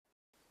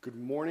Good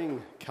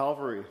morning,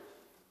 Calvary.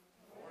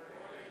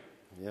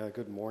 Yeah,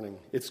 good morning.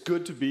 It's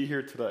good to be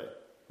here today,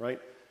 right?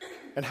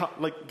 And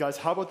guys,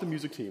 how about the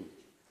music team?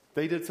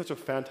 They did such a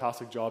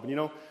fantastic job. And you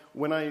know,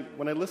 when I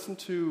listen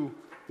to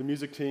the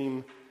music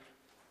team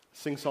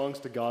sing songs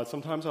to God,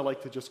 sometimes I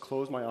like to just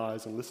close my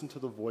eyes and listen to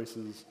the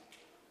voices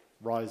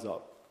rise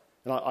up.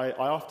 And I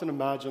often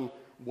imagine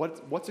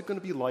what's it going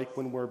to be like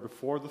when we're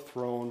before the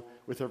throne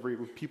with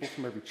people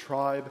from every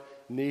tribe,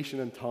 nation,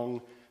 and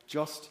tongue,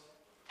 just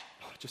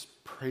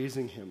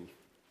praising Him.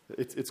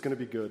 It's going to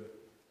be good.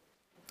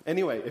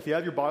 Anyway, if you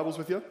have your Bibles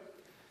with you,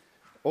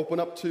 open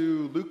up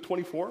to Luke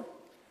 24.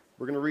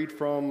 We're going to read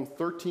from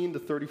 13 to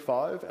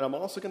 35, and I'm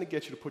also going to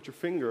get you to put your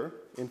finger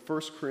in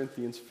 1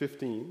 Corinthians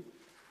 15.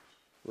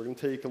 We're going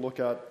to take a look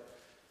at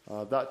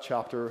that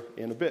chapter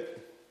in a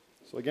bit.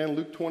 So again,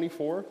 Luke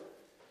 24,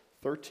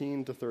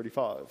 13 to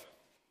 35.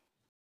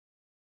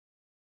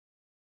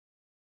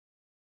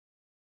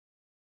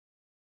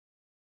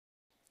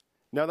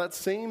 Now that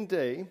same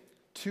day,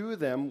 two of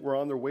them were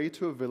on their way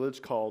to a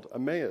village called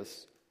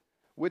Emmaus,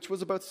 which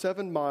was about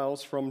 7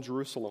 miles from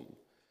Jerusalem.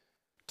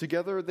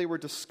 Together they were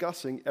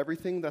discussing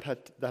everything that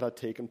had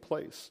taken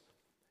place.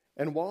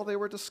 And while they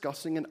were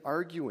discussing and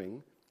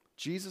arguing,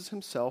 Jesus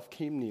himself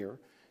came near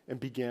and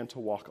began to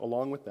walk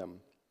along with them.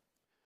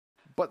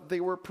 But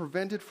they were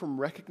prevented from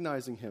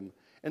recognizing him,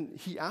 and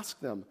he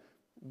asked them,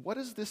 "What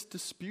is this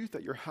dispute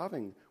that you're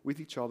having with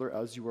each other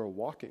as you are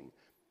walking?"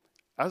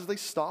 As they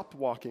stopped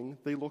walking,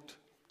 they looked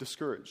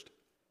discouraged.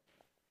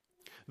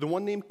 The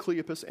one named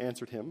Cleopas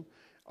answered him,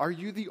 "Are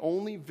you the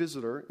only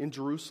visitor in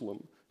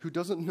Jerusalem who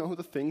doesn't know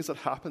the things that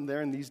happen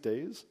there in these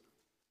days?"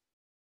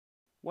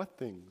 "What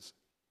things?"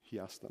 he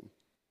asked them.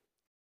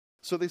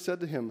 So they said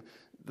to him,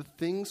 "The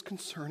things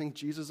concerning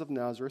Jesus of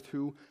Nazareth,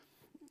 who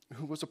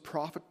was a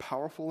prophet,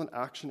 powerful in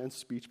action and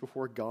speech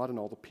before God and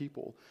all the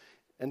people,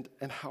 and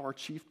how our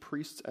chief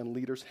priests and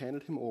leaders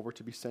handed him over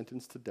to be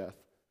sentenced to death,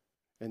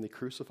 and they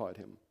crucified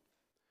him.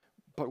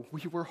 But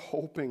we were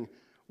hoping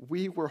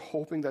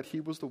that he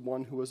was the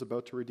one who was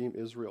about to redeem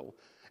Israel.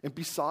 And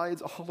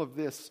besides all of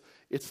this,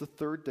 it's the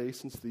third day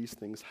since these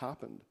things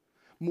happened.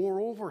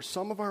 Moreover,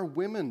 some of our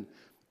women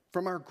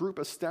from our group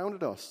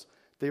astounded us.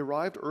 They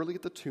arrived early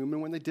at the tomb,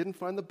 and when they didn't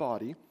find the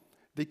body,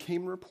 they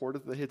came and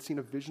reported that they had seen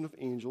a vision of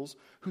angels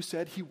who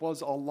said he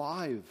was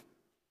alive.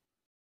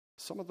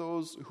 Some of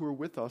those who were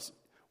with us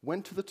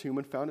went to the tomb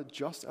and found it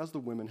just as the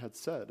women had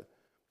said,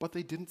 but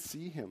they didn't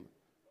see him."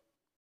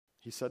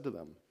 He said to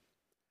them,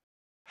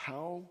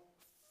 "How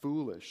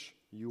foolish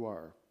you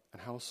are,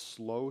 and how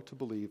slow to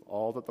believe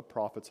all that the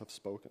prophets have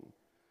spoken.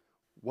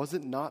 Was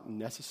it not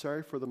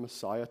necessary for the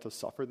Messiah to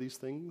suffer these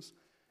things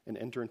and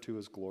enter into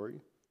his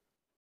glory?"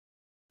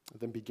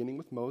 Then beginning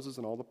with Moses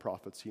and all the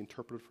prophets, he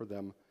interpreted for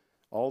them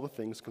all the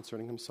things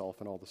concerning himself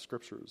and all the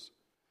scriptures.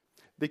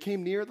 They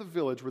came near the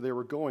village where they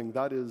were going,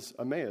 that is,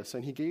 Emmaus,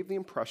 and he gave the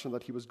impression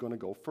that he was going to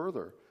go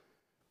further.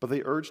 But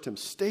they urged him,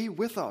 "Stay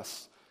with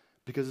us,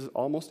 because it's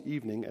almost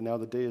evening, and now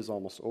the day is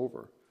almost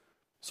over."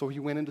 So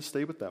he went in to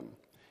stay with them.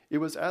 It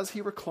was as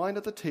he reclined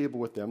at the table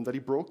with them that he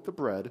took the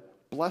bread,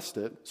 blessed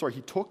it,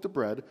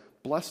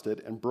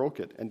 and broke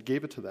it, and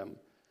gave it to them.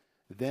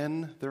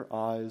 Then their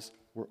eyes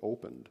were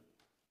opened.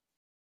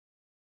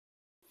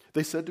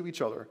 They said to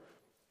each other,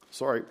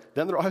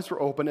 Then their eyes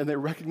were opened, and they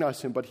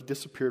recognized him, but he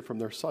disappeared from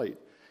their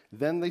sight.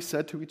 Then they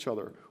said to each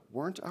other,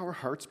 "Weren't our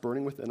hearts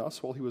burning within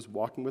us while he was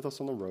walking with us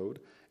on the road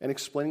and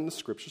explaining the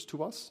scriptures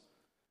to us?"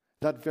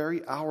 That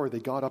very hour they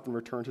got up and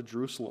returned to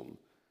Jerusalem.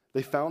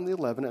 They found the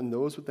 11 and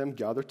those with them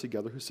gathered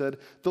together, who said,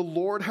 "The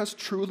Lord has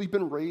truly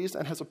been raised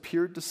and has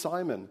appeared to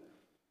Simon."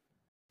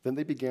 Then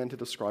they began to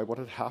describe what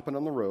had happened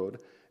on the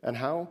road and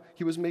how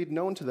he was made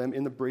known to them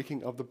in the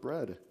breaking of the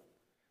bread.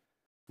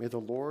 May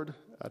the Lord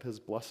add his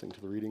blessing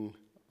to the reading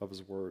of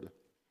his word.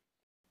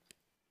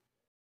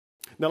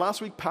 Now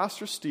last week,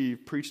 Pastor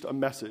Steve preached a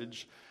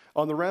message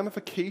on the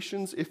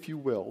ramifications, if you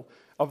will,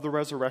 of the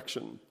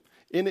resurrection.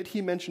 In it,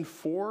 he mentioned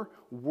 4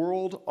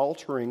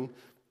 world-altering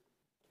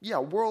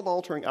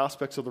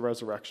aspects of the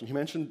resurrection. He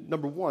mentioned,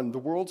 number 1, the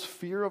world's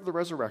fear of the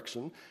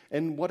resurrection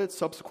and what it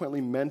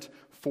subsequently meant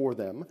for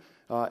them,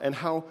 and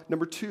how,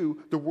 number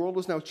 2, the world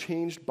was now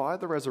changed by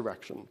the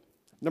resurrection.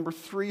 Number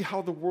 3,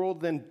 how the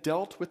world then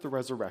dealt with the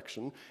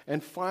resurrection.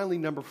 And finally,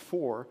 number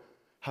 4,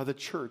 how the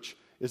church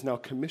is now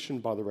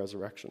commissioned by the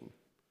resurrection.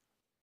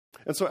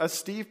 And so as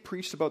Steve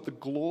preached about the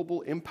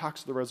global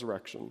impacts of the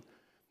resurrection,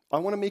 I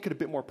want to make it a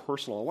bit more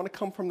personal. I want to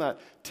come from that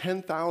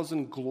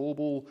 10,000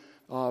 global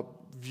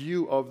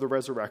view of the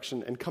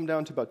resurrection and come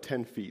down to about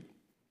 10 feet,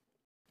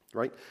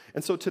 right?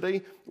 And so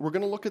today, we're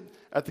going to look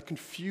at the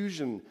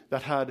confusion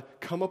that had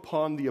come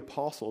upon the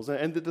apostles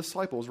and the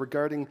disciples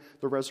regarding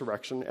the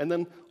resurrection, and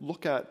then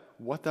look at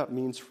what that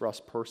means for us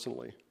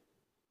personally.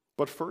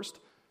 But first,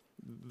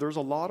 there's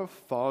a lot of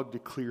fog to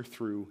clear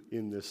through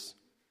in this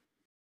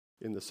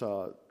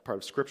part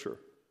of Scripture.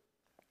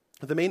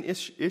 The main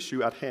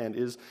issue at hand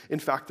is, in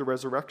fact, the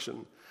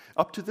resurrection.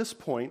 Up to this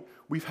point,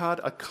 we've had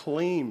a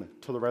claim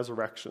to the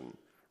resurrection,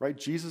 right?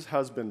 Jesus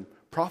has been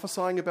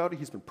prophesying about it,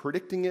 he's been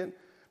predicting it,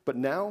 but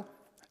now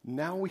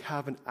now we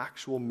have an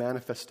actual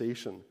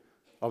manifestation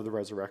of the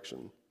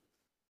resurrection.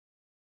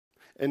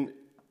 And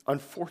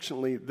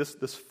unfortunately,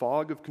 this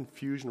fog of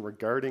confusion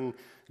regarding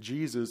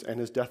Jesus and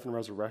his death and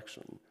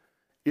resurrection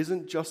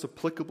isn't just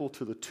applicable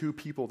to the two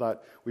people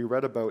that we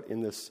read about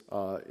in this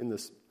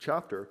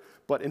chapter,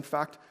 but in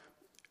fact,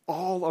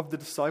 all of the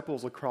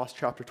disciples across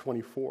chapter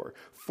 24.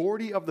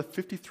 40 of the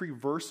 53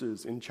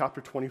 verses in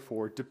chapter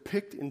 24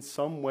 depict in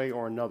some way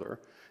or another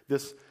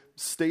this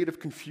state of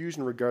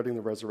confusion regarding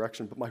the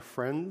resurrection. But my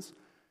friends,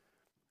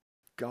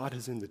 God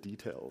is in the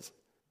details.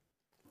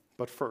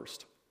 But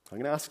first, I'm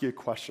going to ask you a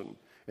question.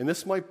 And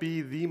this might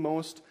be the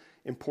most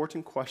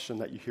important question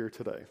that you hear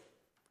today.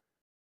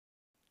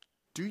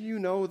 Do you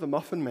know the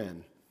Muffin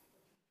Man?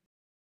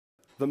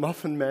 The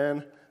Muffin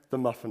Man, the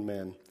Muffin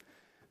Man.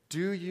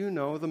 Do you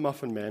know the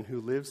Muffin Man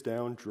who lives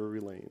down Drury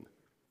Lane?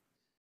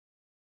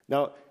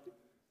 Now,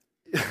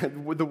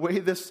 the way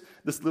this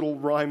little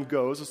rhyme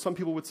goes is some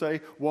people would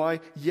say, why,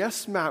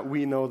 yes, Matt,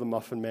 we know the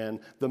Muffin Man,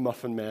 the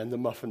Muffin Man, the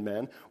Muffin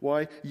Man.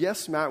 Why,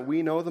 yes, Matt,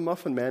 we know the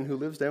Muffin Man who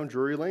lives down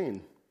Drury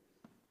Lane.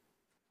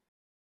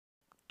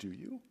 Do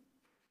you?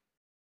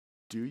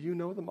 Do you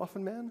know the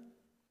Muffin Man?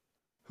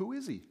 Who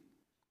is he?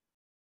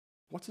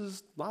 What's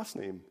his last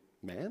name?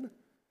 Man?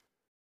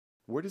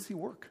 Where does he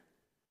work?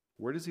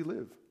 Where does he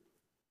live?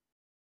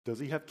 Does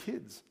he have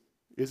kids?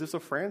 Is this a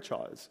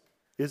franchise?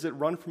 Is it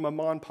run from a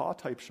ma and pa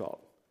type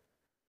shop?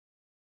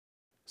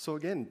 So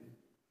again,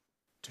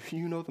 do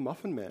you know the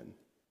Muffin Man?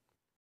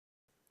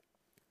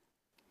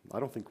 I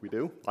don't think we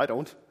do. I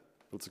don't.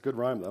 It's a good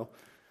rhyme, though.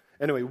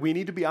 Anyway, we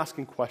need to be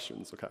asking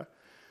questions, okay?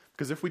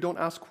 Because if we don't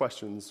ask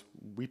questions,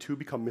 we too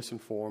become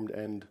misinformed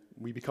and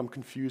we become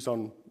confused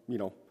on,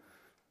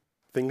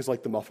 things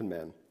like the Muffin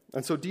Man.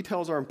 And so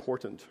details are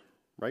important,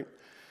 right?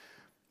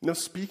 Now,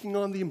 speaking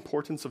on the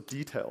importance of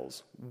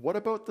details, what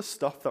about the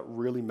stuff that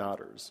really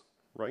matters,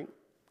 right?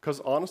 Because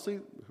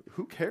honestly,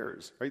 who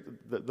cares, right?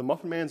 The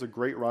Muffin Man's a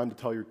great rhyme to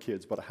tell your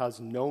kids, but it has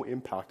no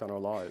impact on our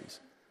lives.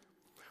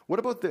 What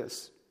about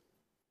this?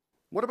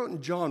 What about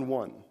in John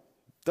 1?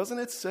 Doesn't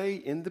it say,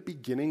 in the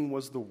beginning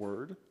was the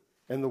Word,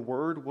 and the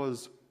Word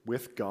was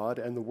with God,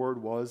 and the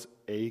Word was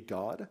a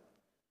God?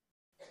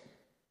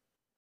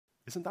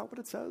 Isn't that what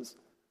it says?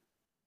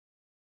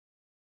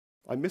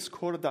 I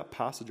misquoted that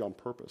passage on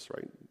purpose,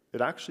 right?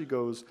 It actually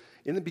goes,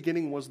 in the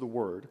beginning was the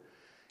Word,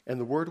 and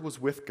the Word was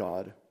with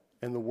God,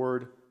 and the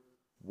Word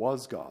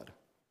was God.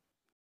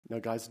 Now,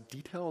 guys,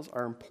 details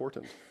are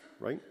important,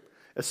 right?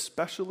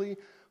 Especially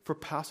for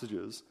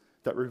passages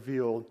that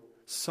reveal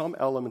some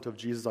element of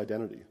Jesus'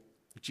 identity.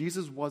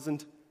 Jesus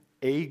wasn't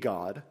a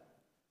God.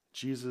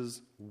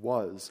 Jesus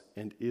was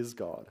and is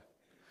God.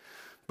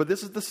 But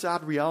this is the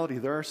sad reality.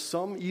 There are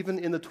some, even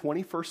in the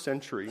 21st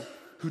century,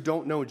 who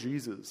don't know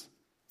Jesus.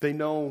 They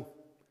know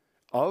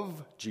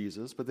of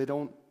Jesus, but they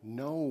don't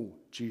know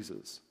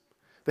Jesus.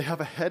 They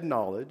have a head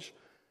knowledge,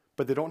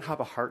 but they don't have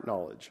a heart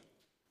knowledge.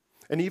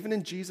 And even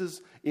in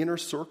Jesus' inner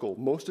circle,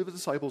 most of his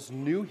disciples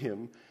knew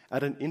him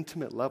at an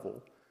intimate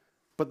level,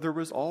 but there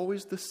was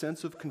always this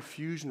sense of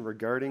confusion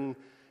regarding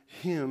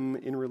him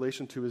in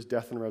relation to his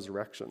death and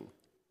resurrection.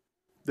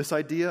 This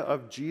idea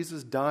of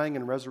Jesus dying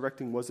and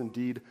resurrecting was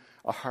indeed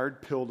a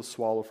hard pill to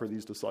swallow for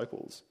these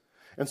disciples.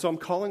 And so I'm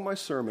calling my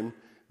sermon,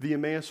 The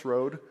Emmaus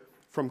Road,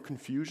 from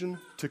confusion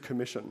to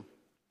commission.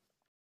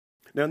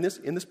 Now, in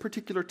this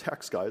particular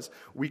text, guys,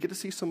 we get to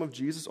see some of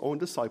Jesus' own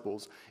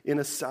disciples in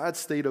a sad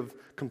state of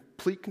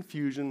complete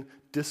confusion,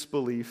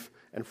 disbelief,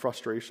 and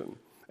frustration.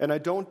 And I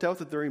don't doubt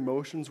that their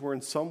emotions were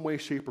in some way,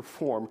 shape, or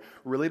form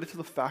related to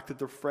the fact that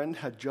their friend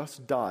had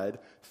just died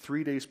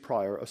 3 days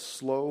prior, a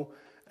slow,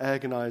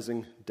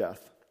 agonizing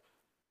death.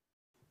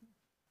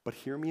 But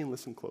hear me and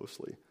listen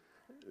closely.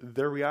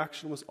 Their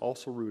reaction was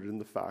also rooted in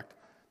the fact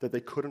that they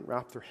couldn't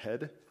wrap their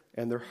head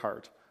and their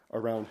heart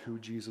around who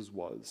Jesus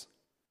was.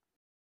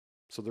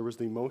 So there was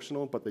the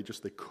emotional, but they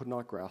could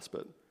not grasp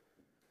it.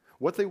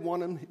 What they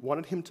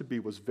wanted him to be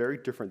was very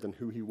different than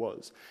who he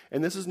was.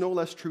 And this is no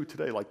less true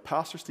today. Like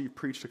Pastor Steve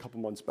preached a couple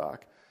months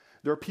back,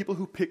 there are people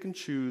who pick and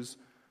choose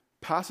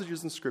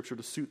passages in Scripture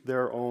to suit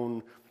their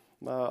own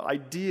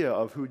idea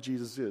of who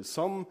Jesus is.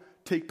 Some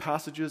take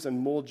passages and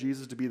mold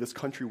Jesus to be this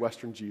country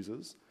western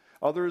Jesus.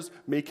 Others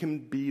make him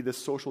be this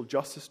social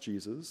justice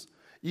Jesus.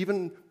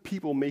 Even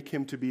people make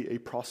him to be a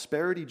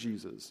prosperity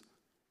Jesus.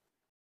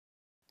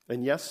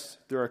 And yes,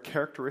 there are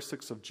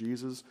characteristics of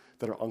Jesus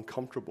that are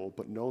uncomfortable,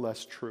 but no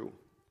less true.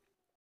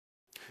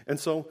 And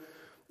so,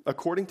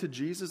 according to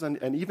Jesus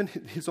and even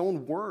his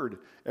own word,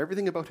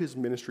 everything about his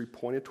ministry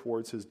pointed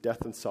towards his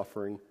death and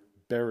suffering,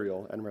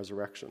 burial, and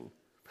resurrection.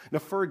 Now,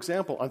 for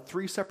example, on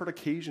 3 separate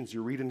occasions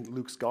you read in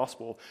Luke's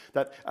gospel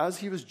that as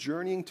he was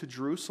journeying to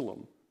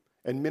Jerusalem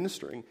and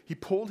ministering, he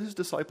pulled his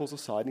disciples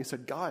aside and he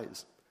said,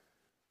 guys,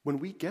 when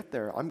we get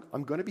there,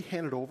 I'm going to be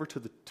handed over to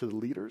the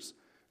leaders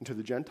and to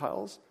the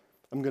Gentiles.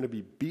 I'm going to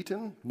be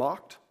beaten,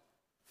 mocked,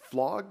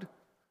 flogged.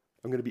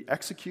 I'm going to be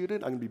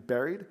executed. I'm going to be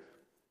buried.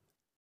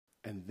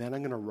 And then I'm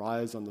going to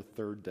rise on the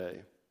 3rd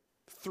day.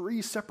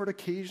 3 separate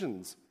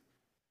occasions.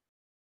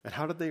 And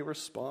how did they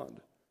respond?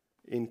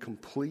 In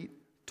complete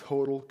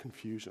total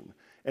confusion,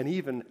 and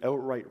even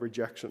outright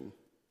rejection.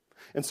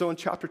 And so in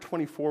chapter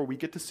 24, we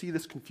get to see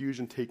this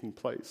confusion taking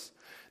place.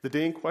 The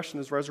day in question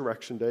is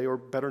Resurrection Day, or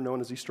better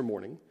known as Easter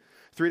morning.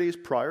 3 days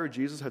prior,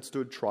 Jesus had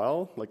stood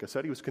trial. Like I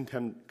said, he was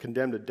condemned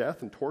to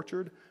death and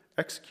tortured,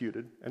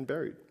 executed, and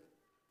buried.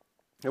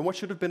 And what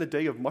should have been a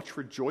day of much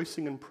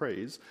rejoicing and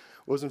praise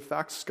was in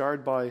fact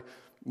scarred by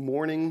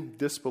mourning,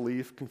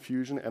 disbelief,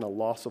 confusion, and a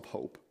loss of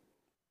hope.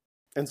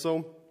 And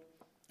so,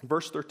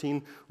 verse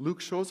 13,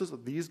 Luke shows us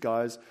that these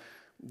guys,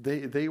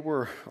 they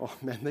were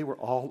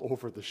all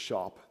over the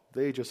shop.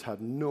 They just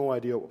had no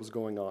idea what was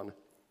going on.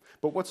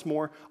 But what's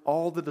more,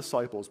 all the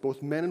disciples,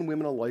 both men and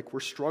women alike, were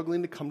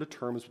struggling to come to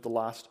terms with the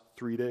last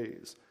 3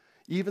 days.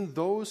 Even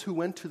those who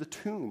went to the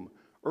tomb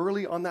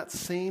early on that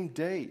same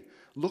day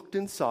looked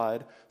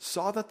inside,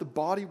 saw that the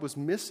body was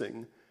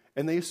missing,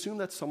 and they assumed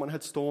that someone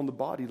had stolen the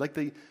body.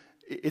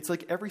 It's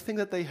like everything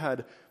that they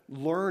had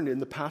learned in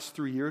the past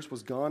 3 years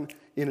was gone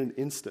in an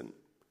instant.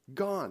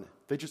 Gone.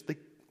 They just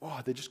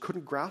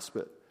couldn't grasp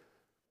it.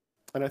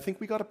 And I think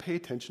we got to pay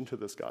attention to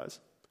this, guys.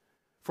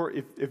 For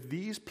if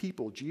these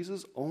people,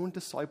 Jesus' own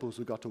disciples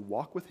who got to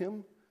walk with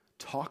him,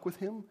 talk with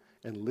him,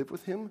 and live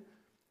with him,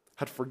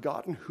 had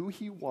forgotten who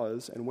he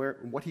was and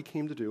what he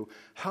came to do,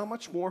 how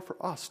much more for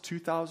us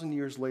 2,000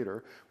 years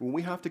later, when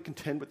we have to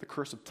contend with the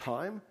curse of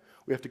time,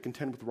 we have to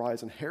contend with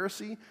rise in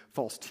heresy,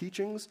 false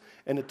teachings,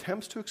 and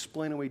attempts to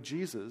explain away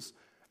Jesus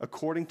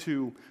according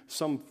to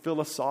some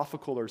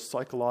philosophical or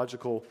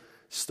psychological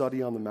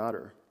study on the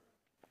matter.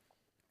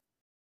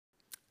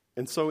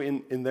 And so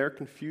in their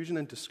confusion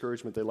and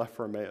discouragement, they left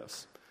for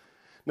Emmaus.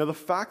 Now, the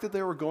fact that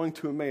they were going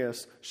to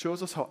Emmaus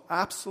shows us how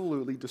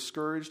absolutely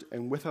discouraged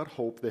and without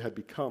hope they had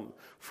become.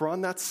 For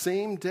on that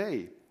same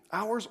day,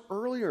 hours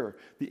earlier,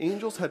 the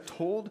angels had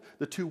told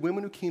the two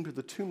women who came to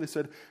the tomb, they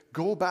said,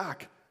 go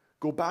back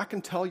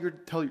and tell your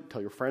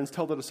friends,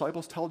 tell the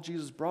disciples, tell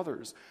Jesus'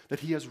 brothers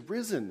that he has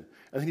risen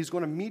and that he's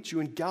going to meet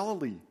you in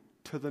Galilee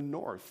to the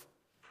north.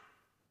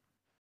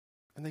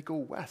 And they go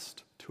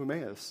west to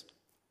Emmaus.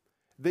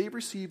 They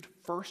received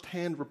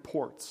firsthand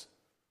reports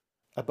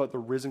about the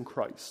risen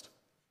Christ.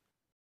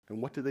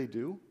 And what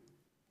do?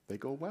 They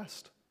go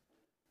west.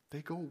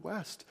 They go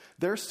west.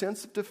 Their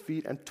sense of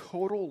defeat and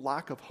total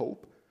lack of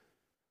hope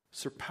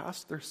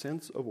surpassed their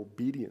sense of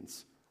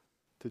obedience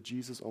to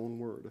Jesus' own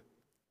word.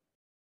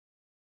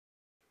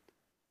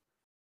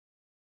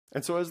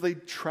 And so as they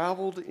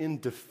traveled in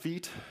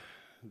defeat,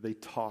 they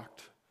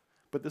talked.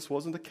 But this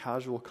wasn't a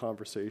casual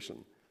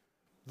conversation.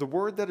 The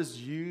word that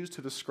is used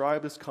to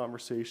describe this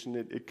conversation,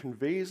 it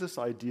conveys this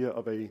idea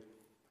of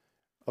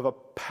a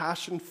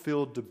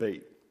passion-filled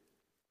debate.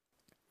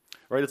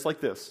 Right? It's like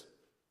this,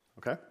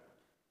 okay?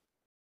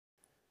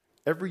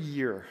 Every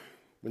year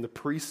when the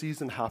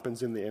preseason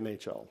happens in the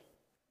NHL, all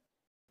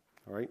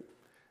right,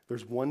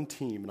 there's one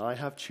team, and I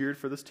have cheered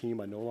for this team.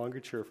 I no longer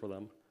cheer for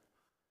them.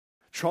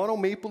 Toronto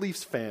Maple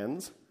Leafs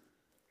fans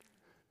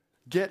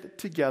get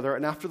together,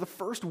 and after the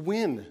first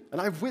win,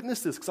 and I've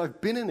witnessed this because I've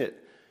been in it,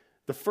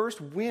 the first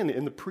win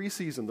in the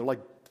preseason, they're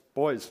like,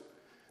 boys,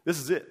 this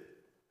is it.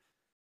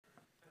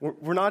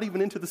 We're not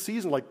even into the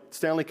season like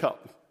Stanley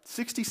Cup.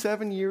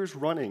 67 years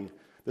running,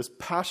 this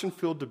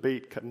passion-filled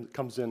debate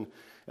comes in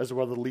as to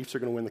whether the Leafs are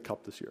going to win the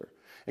Cup this year.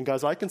 And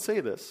guys, I can say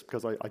this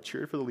because I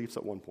cheered for the Leafs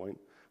at one point,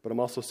 but I'm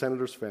also a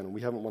Senators fan, and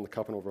we haven't won the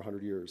Cup in over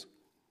 100 years.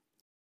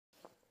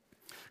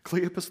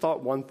 Cleopas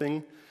thought one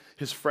thing,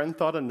 his friend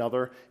thought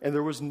another, and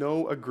there was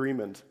no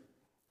agreement.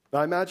 Now,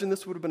 I imagine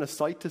this would have been a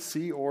sight to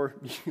see or,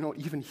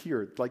 even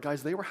hear. Like,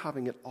 guys, they were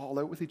having it all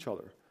out with each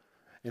other.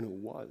 And it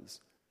was.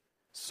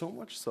 So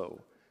much so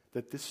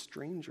that this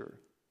stranger,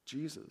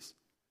 Jesus,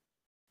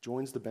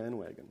 joins the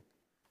bandwagon.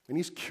 And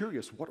he's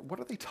curious, what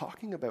are they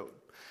talking about?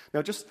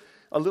 Now, just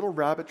a little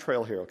rabbit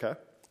trail here, okay?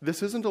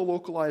 This isn't a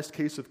localized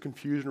case of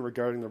confusion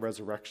regarding the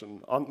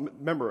resurrection.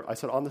 Remember, I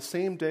said on the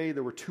same day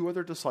there were two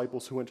other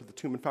disciples who went to the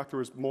tomb. In fact, there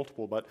was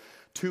multiple, but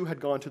two had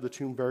gone to the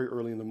tomb very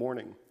early in the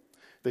morning.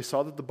 They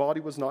saw that the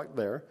body was not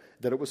there,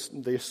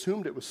 they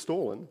assumed it was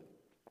stolen.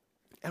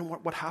 And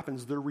what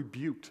happens? They're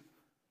rebuked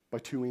by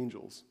two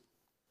angels.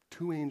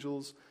 Two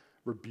angels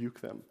rebuke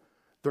them.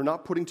 They're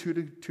not putting two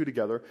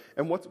together.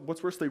 And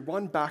what's worse, they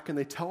run back and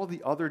they tell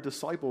the other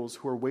disciples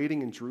who are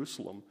waiting in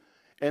Jerusalem.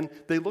 And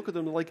they look at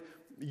them and they're like,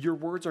 your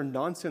words are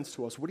nonsense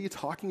to us. What are you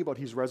talking about?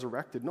 He's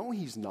resurrected. No,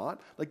 he's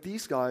not. Like,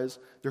 these guys,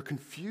 they're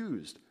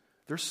confused.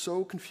 They're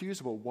so confused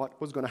about what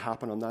was going to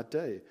happen on that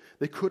day.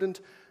 They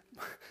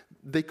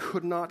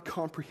could not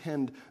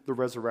comprehend the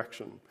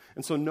resurrection.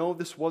 And so, no,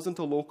 this wasn't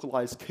a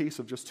localized case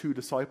of just two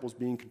disciples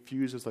being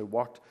confused as they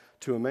walked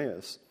to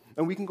Emmaus.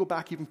 And we can go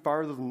back even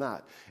farther than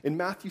that. In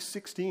Matthew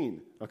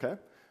 16, okay,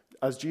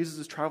 as Jesus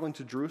is traveling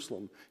to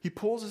Jerusalem, he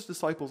pulls his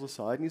disciples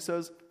aside and he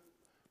says,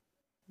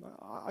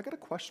 I got a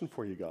question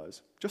for you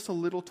guys. Just a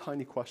little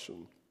tiny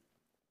question.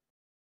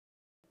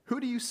 Who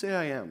do you say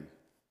I am?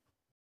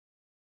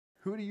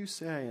 Who do you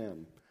say I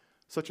am?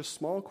 Such a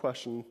small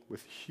question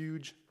with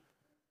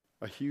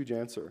a huge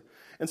answer.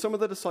 And some of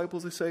the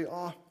disciples, they say,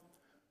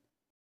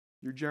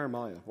 you're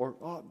Jeremiah.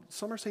 Or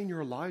some are saying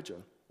you're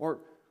Elijah. Or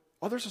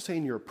Others are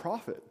saying you're a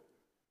prophet.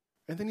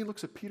 And then he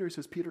looks at Peter, he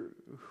says, Peter,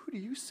 who do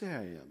you say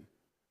I am?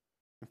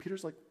 And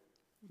Peter's like,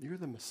 you're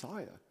the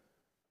Messiah.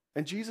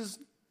 And Jesus,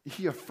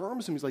 he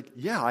affirms him. He's like,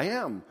 yeah, I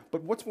am.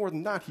 But what's more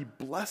than that, he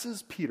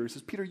blesses Peter. He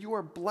says, Peter, you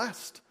are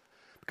blessed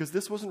because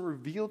this wasn't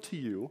revealed to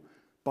you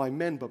by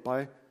men, but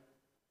by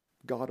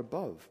God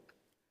above.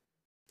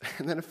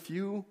 And then a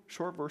few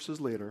short verses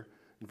later,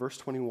 in verse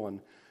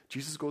 21,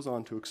 Jesus goes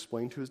on to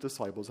explain to his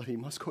disciples that he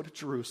must go to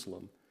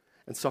Jerusalem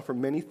and suffer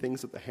many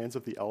things at the hands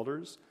of the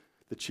elders,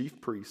 the chief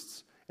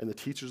priests, and the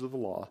teachers of the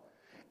law,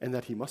 and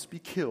that he must be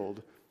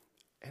killed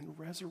and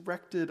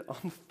resurrected on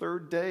the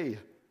third day.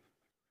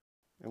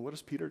 And what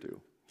does Peter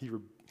do?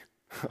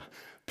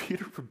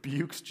 Peter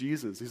rebukes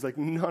Jesus. He's like,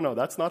 no,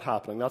 that's not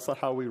happening. That's not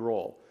how we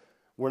roll.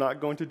 We're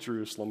not going to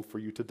Jerusalem for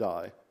you to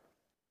die.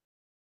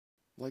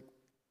 Like,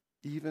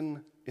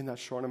 even in that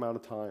short amount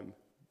of time,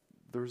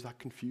 there's that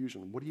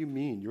confusion. What do you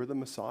mean? You're the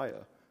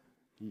Messiah.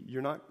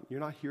 You're not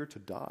here to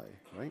die,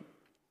 right?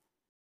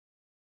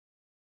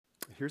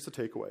 Here's the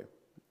takeaway.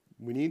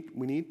 We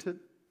need to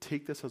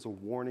take this as a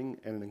warning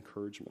and an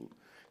encouragement.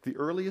 The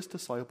earliest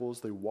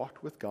disciples, they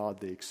walked with God,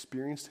 they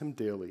experienced him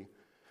daily,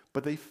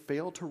 but they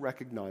failed to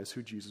recognize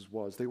who Jesus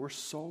was. They were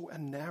so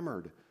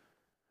enamored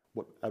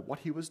at what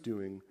he was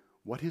doing,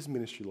 what his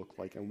ministry looked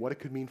like, and what it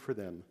could mean for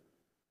them,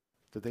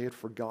 that they had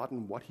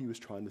forgotten what he was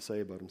trying to say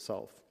about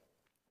himself.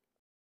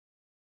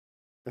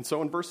 And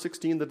so in verse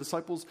 16, the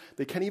disciples,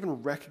 they can't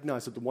even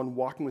recognize that the one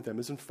walking with them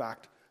is in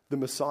fact the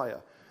Messiah.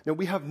 Now,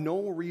 we have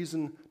no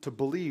reason to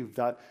believe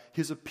that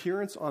his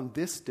appearance on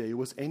this day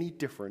was any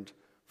different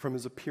from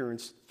his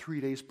appearance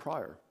 3 days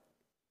prior.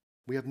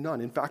 We have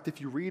none. In fact,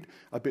 if you read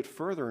a bit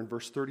further in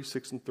verse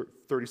 36 and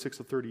 36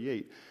 to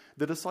 38,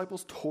 the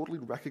disciples totally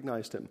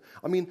recognized him.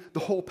 I mean, the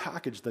whole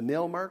package, the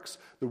nail marks,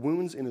 the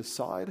wounds in his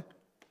side,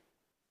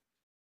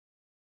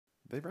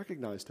 they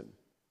recognized him.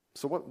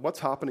 So what's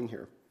happening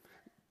here?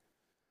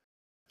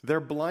 Their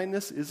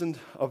blindness isn't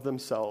of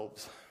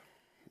themselves.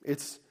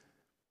 It's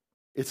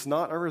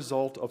not a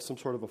result of some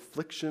sort of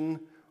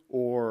affliction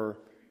or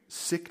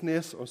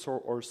sickness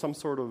or some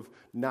sort of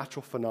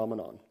natural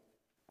phenomenon.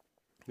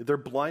 Their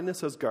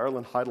blindness, as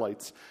Garland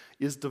highlights,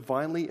 is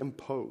divinely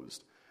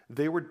imposed.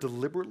 They were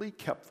deliberately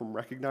kept from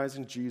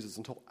recognizing Jesus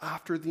until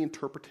after the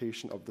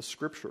interpretation of the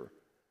Scripture.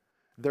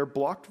 Their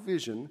blocked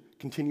vision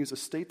continues a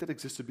state that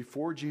existed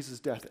before Jesus'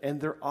 death, and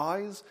their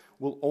eyes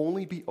will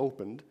only be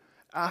opened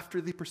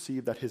after they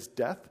perceive that his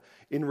death,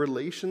 in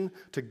relation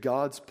to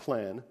God's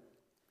plan,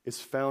 is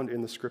found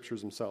in the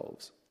Scriptures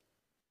themselves.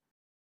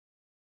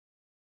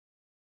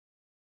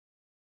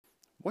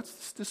 What's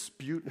this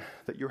dispute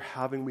that you're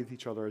having with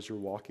each other as you're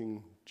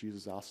walking?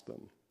 Jesus asked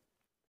them.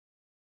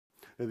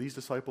 Now, these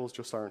disciples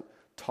just aren't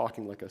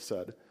talking, like I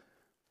said.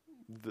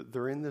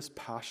 They're in this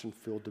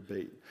passion-filled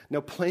debate.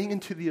 Now, playing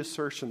into the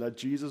assertion that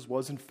Jesus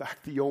was, in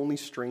fact, the only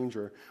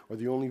stranger or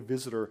the only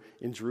visitor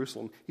in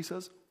Jerusalem, he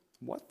says,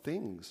 what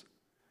things?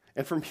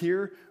 And from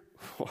here,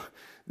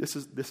 this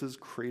is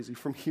crazy.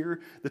 From here,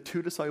 the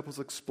two disciples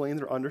explain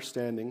their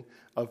understanding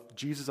of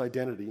Jesus'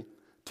 identity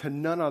to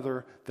none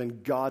other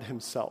than God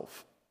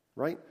himself,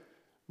 right?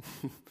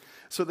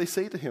 So they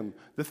say to him,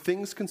 the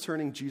things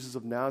concerning Jesus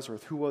of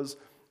Nazareth, who was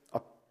a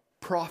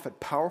prophet,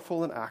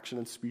 powerful in action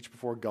and speech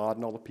before God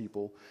and all the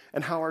people,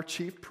 and how our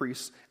chief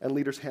priests and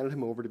leaders handed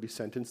him over to be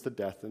sentenced to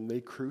death, and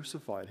they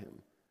crucified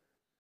him.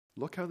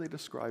 Look how they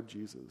describe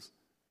Jesus.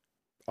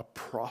 A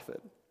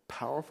prophet,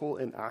 powerful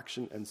in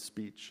action and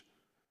speech.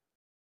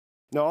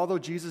 Now, although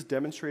Jesus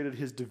demonstrated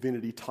his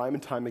divinity time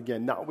and time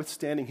again,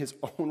 notwithstanding his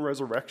own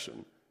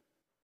resurrection,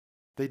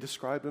 they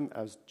describe him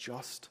as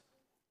just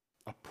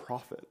a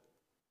prophet.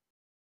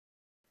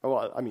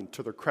 Well, I mean,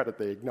 to their credit,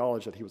 they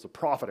acknowledge that he was a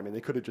prophet. I mean,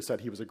 they could have just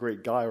said he was a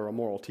great guy or a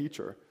moral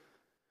teacher.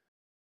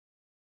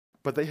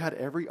 But they had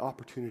every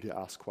opportunity to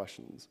ask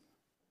questions.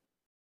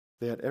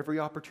 They had every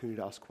opportunity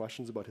to ask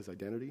questions about his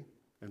identity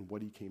and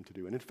what he came to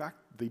do. And in fact,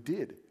 they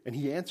did. And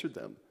he answered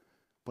them.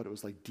 But it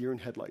was like deer in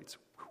headlights.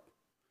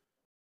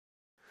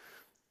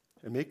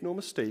 And make no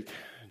mistake,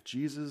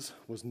 Jesus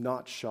was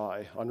not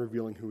shy on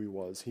revealing who he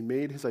was. He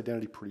made his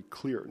identity pretty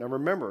clear. Now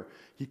remember,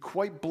 he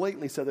quite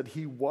blatantly said that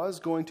he was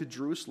going to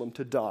Jerusalem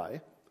to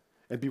die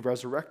and be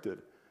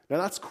resurrected. Now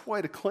that's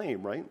quite a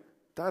claim, right?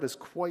 That is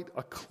quite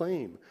a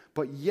claim.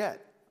 But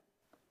yet,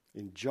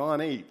 in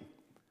John 8,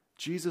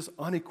 Jesus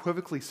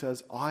unequivocally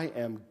says, I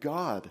am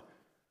God.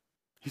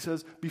 He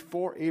says,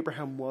 before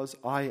Abraham was,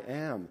 I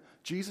am.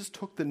 Jesus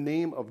took the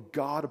name of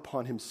God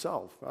upon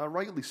himself,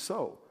 rightly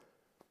so.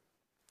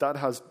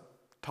 That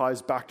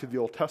ties back to the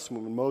Old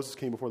Testament when Moses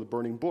came before the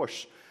burning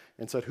bush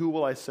and said, who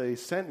will I say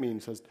sent me? And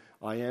he says,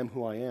 I am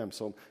who I am.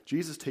 So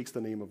Jesus takes the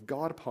name of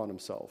God upon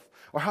himself.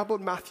 Or how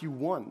about Matthew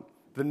 1?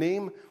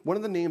 One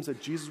of the names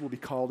that Jesus will be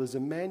called is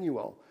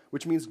Emmanuel,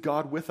 which means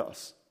God with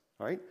us.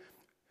 All right?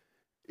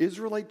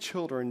 Israelites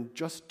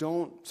just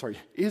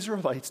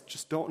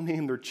don't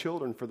name their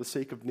children for the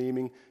sake of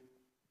naming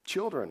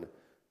children,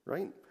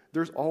 right?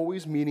 There's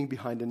always meaning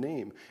behind a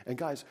name. And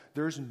guys,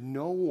 there's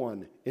no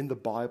one in the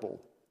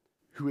Bible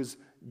who is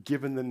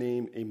given the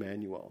name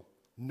Emmanuel.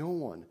 No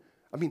one.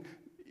 I mean,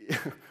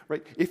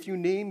 right? If you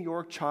name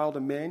your child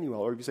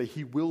Emmanuel, or if you say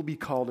he will be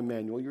called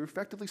Emmanuel, you're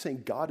effectively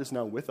saying God is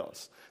now with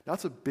us.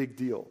 That's a big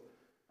deal.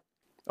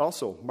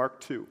 Also,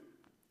 Mark 2.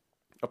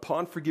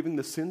 Upon forgiving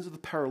the sins of the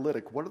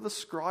paralytic, what do the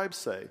scribes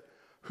say?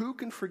 Who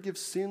can forgive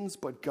sins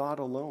but God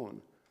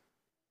alone?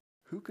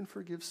 Who can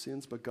forgive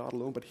sins but God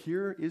alone? But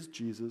here is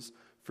Jesus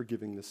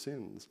forgiving the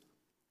sins.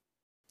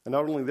 And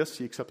not only this,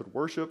 he accepted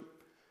worship,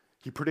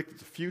 he predicted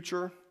the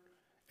future,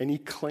 and he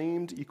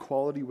claimed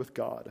equality with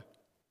God.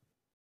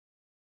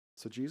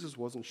 So Jesus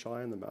wasn't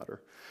shy in the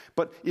matter.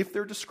 But if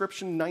their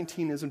description in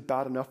 19 isn't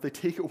bad enough, they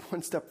take it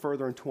one step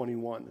further in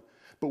 21.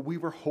 But we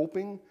were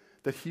hoping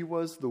that he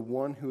was the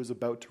one who is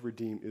about to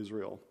redeem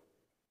Israel.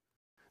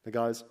 Now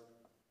guys,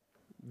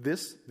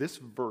 this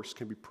verse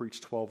can be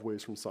preached 12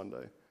 ways from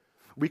Sunday.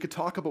 We could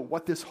talk about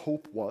what this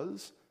hope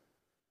was.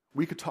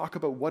 We could talk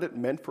about what it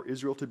meant for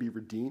Israel to be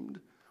redeemed.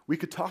 We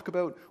could talk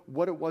about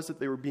what it was that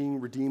they were being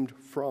redeemed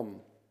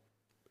from.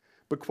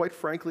 But quite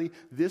frankly,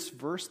 this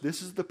verse,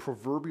 this is the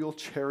proverbial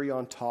cherry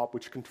on top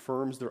which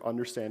confirms their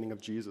understanding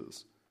of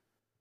Jesus.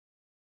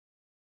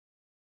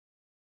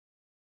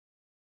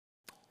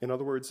 In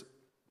other words,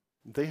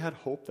 they had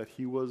hope that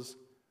he was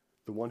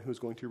the one who was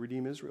going to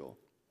redeem Israel,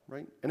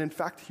 right? And in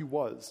fact, he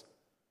was,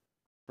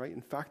 right?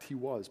 In fact, he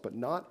was, but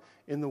not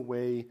in the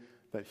way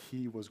that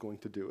he was going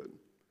to do it.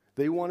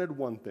 They wanted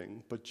one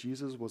thing, but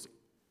Jesus was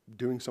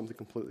doing something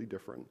completely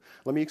different.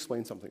 Let me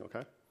explain something,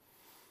 okay?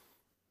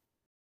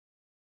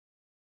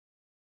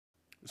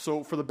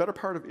 So for the better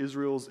part of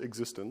Israel's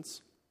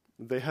existence,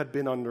 they had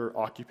been under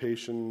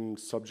occupation,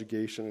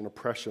 subjugation, and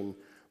oppression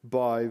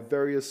by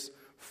various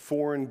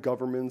foreign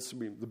governments,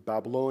 the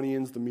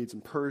Babylonians, the Medes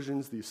and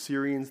Persians, the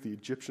Assyrians, the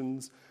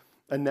Egyptians,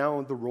 and now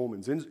the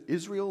Romans.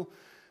 Israel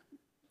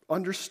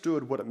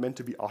understood what it meant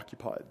to be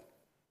occupied.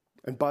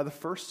 And by the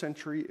first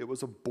century, it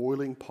was a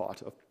boiling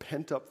pot of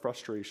pent-up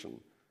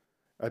frustration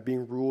at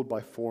being ruled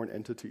by foreign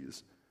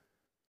entities.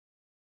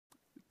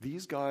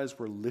 These guys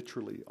were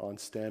literally on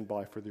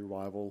standby for the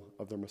arrival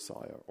of their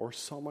Messiah, or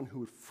someone who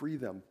would free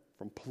them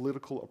from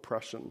political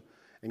oppression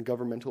and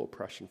governmental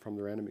oppression from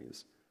their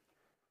enemies.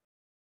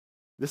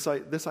 This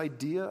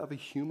idea of a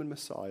human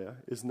Messiah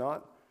is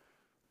not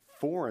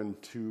foreign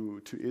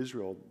to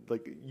Israel.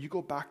 Like, you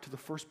go back to the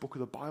first book of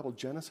the Bible,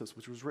 Genesis,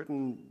 which was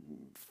written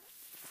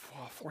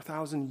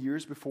 4,000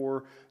 years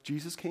before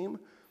Jesus came.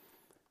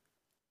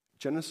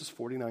 Genesis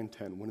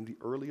 49:10, one of the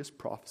earliest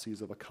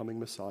prophecies of a coming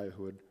Messiah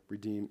who would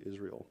redeem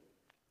Israel.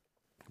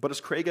 But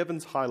as Craig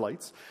Evans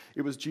highlights,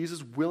 it was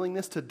Jesus'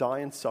 willingness to die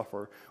and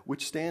suffer,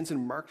 which stands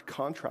in marked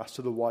contrast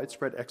to the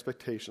widespread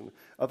expectation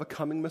of a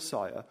coming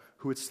Messiah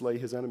who would slay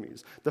his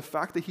enemies. The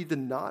fact that he did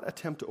not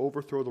attempt to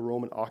overthrow the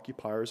Roman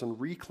occupiers and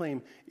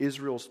reclaim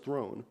Israel's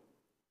throne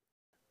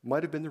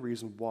might have been the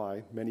reason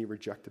why many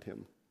rejected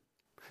him.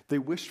 They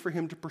wished for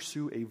him to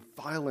pursue a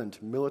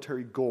violent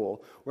military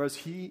goal, whereas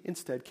he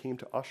instead came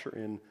to usher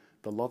in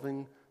the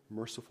loving,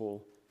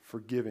 merciful,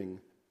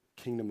 forgiving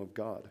kingdom of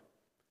God.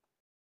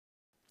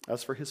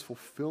 As for his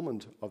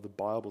fulfillment of the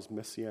Bible's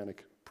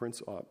messianic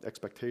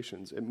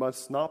expectations, it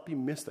must not be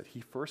missed that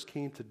he first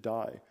came to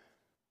die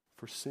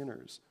for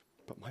sinners.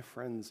 But my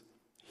friends,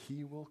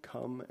 he will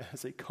come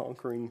as a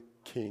conquering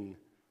king.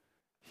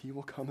 He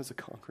will come as a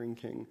conquering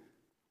king.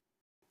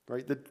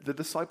 Right? The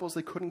disciples,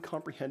 they couldn't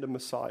comprehend a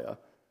Messiah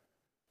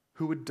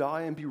who would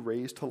die and be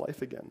raised to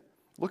life again.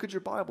 Look at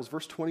your Bibles,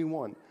 verse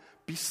 21.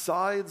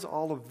 Besides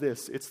all of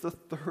this, it's the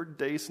third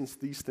day since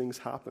these things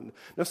happened.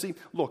 Now see,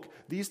 look,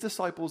 these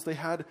disciples, they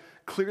had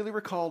clearly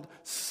recalled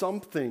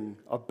something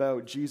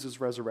about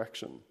Jesus'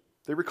 resurrection.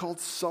 They recalled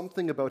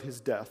something about his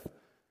death.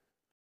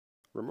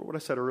 Remember what I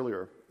said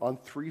earlier. On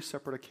 3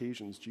 separate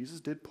occasions, Jesus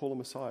did pull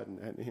them aside,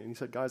 and he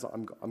said, guys,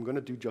 I'm going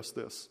to do just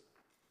this.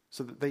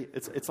 So that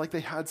it's like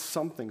they had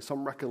something,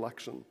 some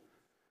recollection.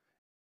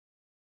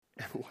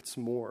 And what's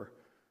more,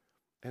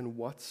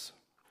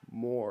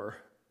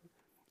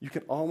 you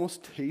can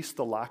almost taste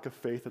the lack of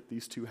faith that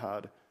these two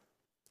had,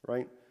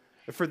 right?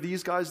 For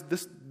these guys,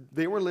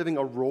 they were living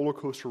a roller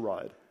coaster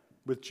ride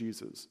with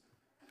Jesus.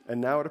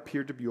 And now it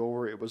appeared to be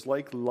over. It was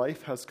like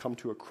life has come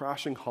to a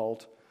crashing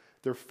halt.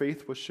 Their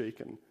faith was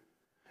shaken.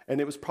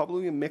 And it was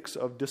probably a mix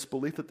of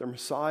disbelief that their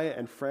Messiah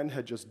and friend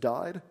had just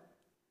died,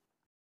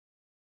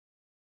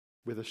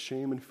 with a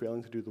shame in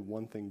failing to do the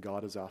one thing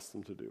God has asked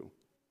them to do.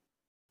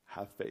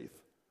 Have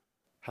faith.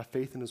 Have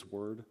faith in his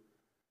word.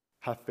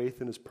 Have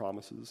faith in his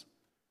promises.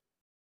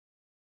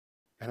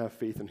 And have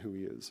faith in who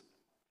he is.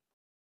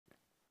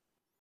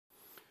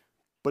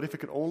 But if it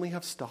could only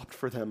have stopped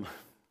for them,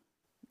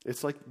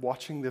 it's like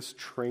watching this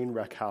train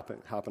wreck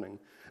happening.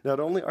 Not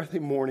only are they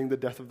mourning the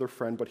death of their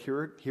friend, but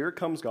here it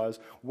comes, guys.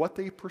 What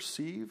they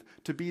perceive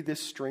to be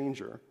this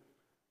stranger,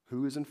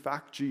 who is in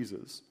fact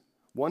Jesus,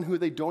 one who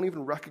they don't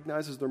even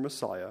recognize as their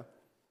Messiah,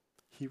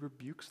 he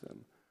rebukes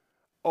them.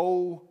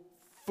 Oh,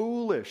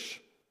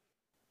 foolish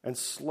and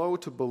slow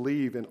to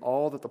believe in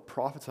all that the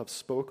prophets have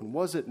spoken.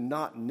 Was it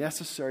not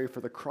necessary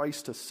for the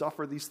Christ to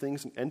suffer these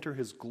things and enter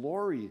his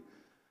glory?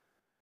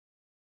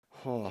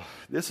 Oh,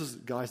 this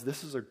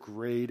is a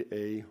grade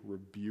A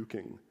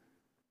rebuking.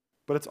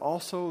 But it's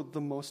also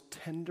the most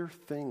tender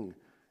thing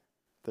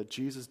that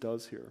Jesus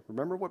does here.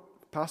 Remember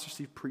what Pastor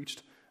Steve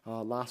preached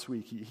last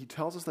week? He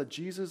tells us that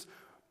Jesus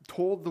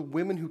told the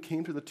women who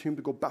came to the tomb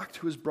to go back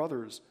to his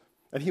brothers,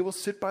 and he will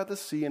sit by the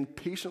sea and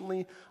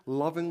patiently,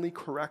 lovingly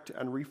correct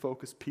and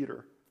refocus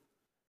Peter.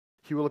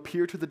 He will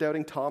appear to the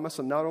doubting Thomas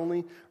and not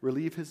only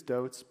relieve his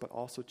doubts, but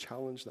also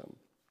challenge them.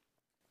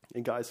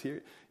 And guys,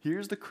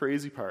 here's the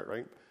crazy part,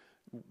 right?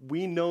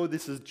 We know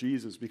this is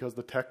Jesus because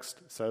the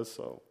text says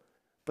so.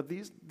 But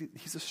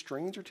he's a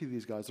stranger to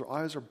these guys. Their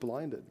eyes are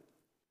blinded.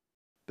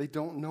 They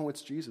don't know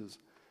it's Jesus.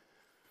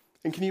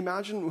 And can you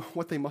imagine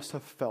what they must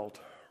have felt,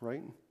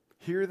 right?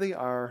 Here they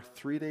are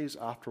 3 days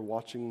after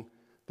watching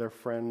their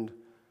friend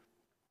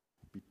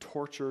be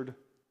tortured,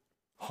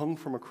 hung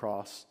from a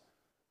cross,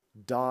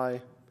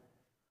 die,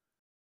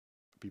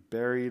 be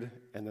buried,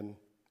 and then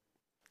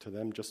to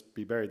them just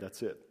be buried.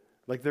 That's it.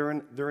 Like they're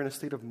in a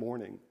state of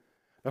mourning.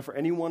 Now, for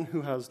anyone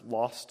who has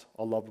lost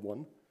a loved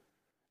one,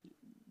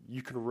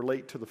 you can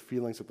relate to the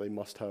feelings that they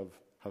must have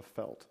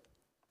felt.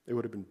 It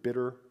would have been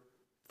bitter,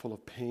 full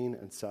of pain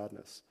and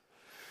sadness.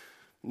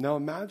 Now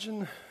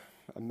imagine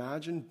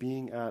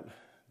being at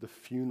the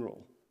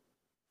funeral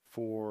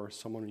for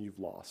someone you've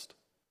lost,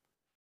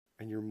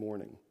 and you're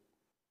mourning.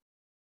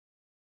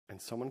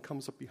 And someone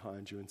comes up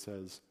behind you and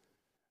says,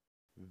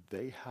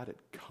 "They had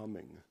it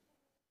coming."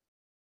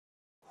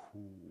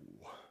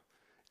 Ooh.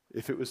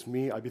 If it was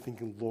me, I'd be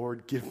thinking,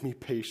 "Lord, give me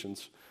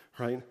patience,"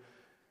 right?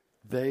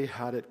 They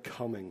had it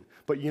coming.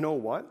 But you know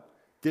what?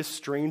 This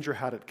stranger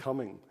had it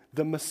coming.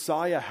 The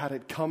Messiah had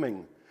it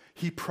coming.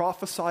 He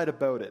prophesied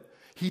about it.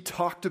 He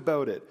talked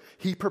about it.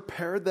 He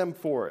prepared them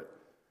for it.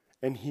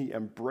 And he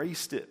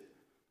embraced it.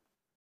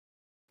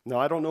 Now,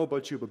 I don't know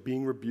about you, but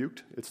being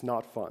rebuked, it's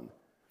not fun.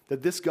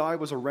 That this guy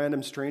was a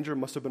random stranger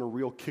must have been a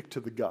real kick to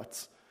the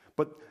guts.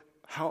 But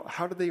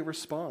how did they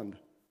respond?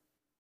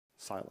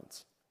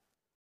 Silence.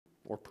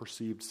 Or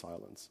perceived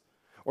silence.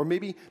 Or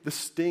maybe the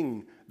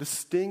sting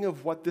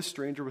of what this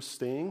stranger was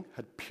saying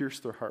had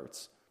pierced their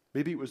hearts.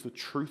 Maybe it was the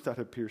truth that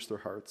had pierced their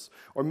hearts.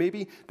 Or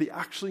maybe they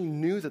actually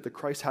knew that the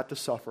Christ had to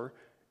suffer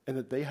and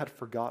that they had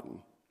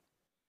forgotten.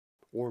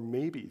 Or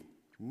maybe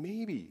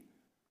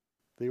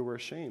they were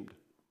ashamed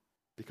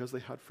because they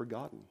had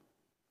forgotten.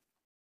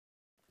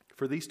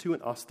 For these two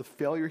and us, the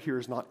failure here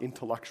is not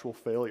intellectual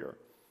failure.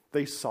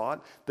 They saw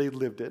it, they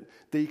lived it,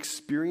 they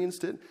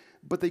experienced it,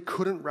 but they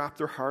couldn't wrap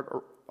their heart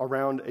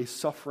around a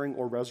suffering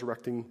or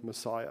resurrecting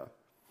Messiah.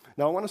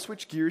 Now, I want to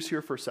switch gears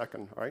here for a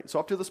second, all right? So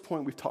up to this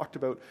point, we've talked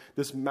about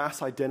this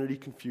mass identity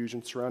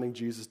confusion surrounding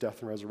Jesus' death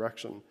and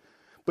resurrection.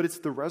 But it's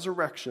the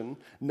resurrection,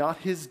 not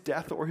his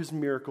death or his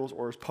miracles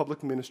or his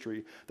public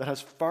ministry, that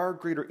has far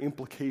greater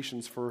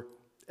implications for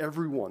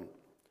everyone.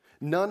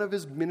 None of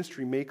his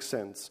ministry makes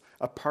sense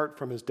apart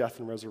from his death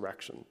and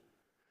resurrection.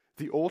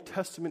 The Old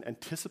Testament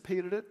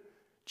anticipated it,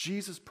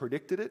 Jesus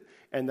predicted it,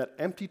 and that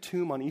empty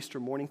tomb on Easter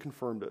morning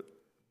confirmed it.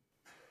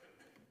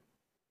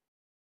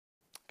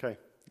 Okay,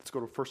 let's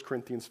go to 1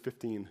 Corinthians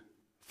 15,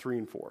 3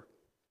 and 4.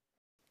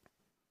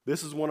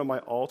 This is one of my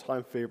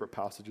all-time favorite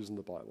passages in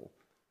the Bible.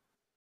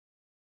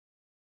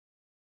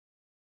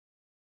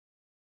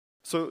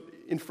 So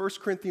in 1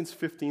 Corinthians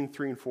 15,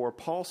 3 and 4,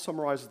 Paul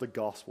summarizes the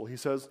gospel. He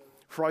says,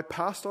 "For I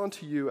passed on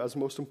to you as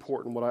most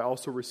important what I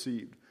also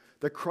received,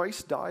 that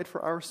Christ died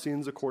for our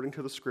sins according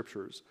to the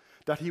Scriptures,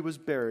 that he was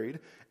buried,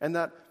 and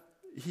that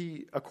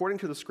he, according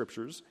to the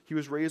Scriptures, he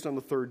was raised on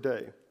the third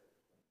day."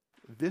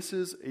 This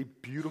is a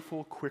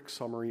beautiful, quick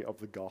summary of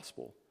the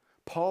gospel.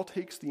 Paul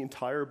takes the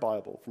entire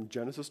Bible, from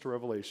Genesis to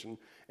Revelation,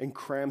 and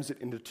crams it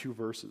into 2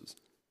 verses.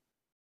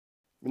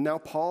 And now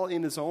Paul,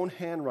 in his own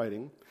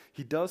handwriting,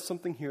 he does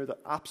something here that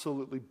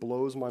absolutely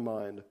blows my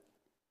mind.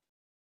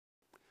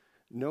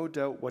 No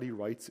doubt what he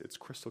writes, it's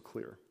crystal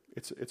clear.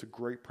 It's a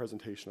great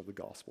presentation of the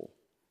gospel.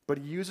 But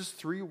he uses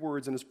 3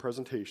 words in his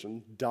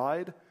presentation: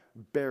 died,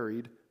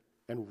 buried,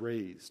 and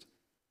raised.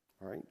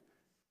 All right?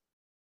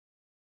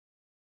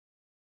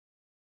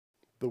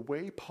 The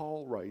way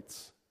Paul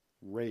writes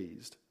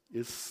raised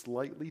is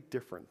slightly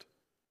different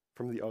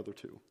from the other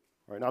 2.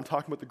 All right? Now I'm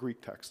talking about the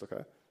Greek text,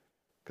 okay?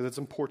 Because it's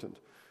important.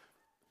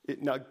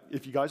 Now,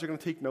 if you guys are going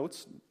to take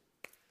notes,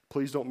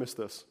 please don't miss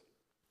this.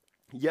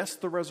 Yes,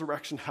 the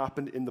resurrection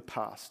happened in the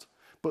past.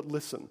 But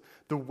listen,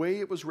 the way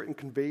it was written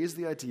conveys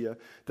the idea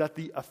that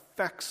the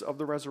effects of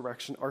the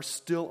resurrection are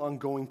still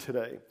ongoing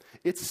today.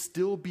 It's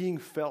still being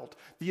felt.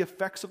 The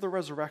effects of the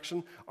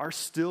resurrection are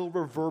still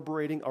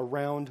reverberating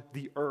around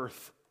the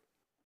earth.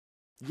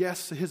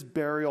 Yes, his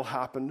burial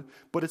happened,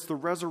 but it's the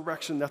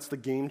resurrection that's the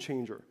game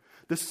changer.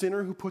 The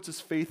sinner who puts his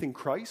faith in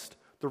Christ,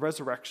 the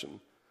resurrection.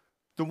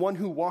 The one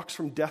who walks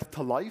from death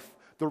to life,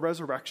 the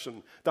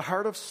resurrection. The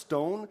heart of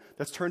stone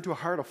that's turned to a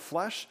heart of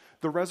flesh,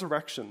 the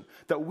resurrection.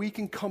 That we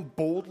can come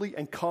boldly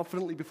and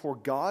confidently before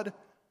God,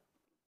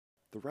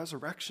 the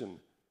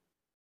resurrection.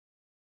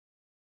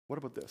 What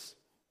about this?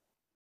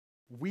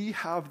 We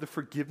have the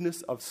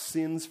forgiveness of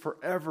sins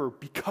forever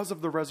because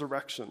of the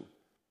resurrection.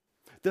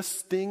 The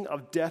sting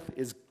of death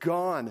is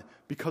gone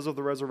because of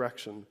the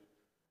resurrection.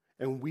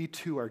 And we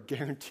too are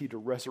guaranteed to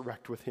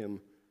resurrect with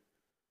him.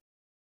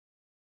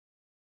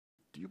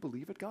 Do you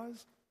believe it,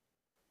 guys?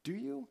 Do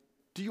you?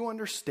 Do you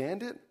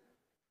understand it?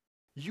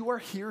 You are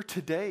here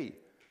today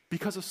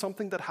because of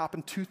something that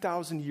happened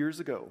 2,000 years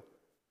ago.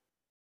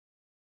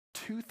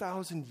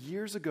 2,000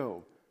 years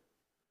ago.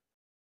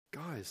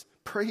 Guys,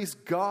 praise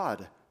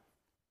God.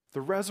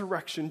 The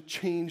resurrection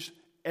changed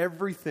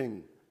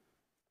everything.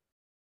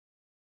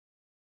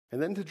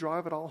 And then to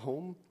drive it all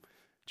home,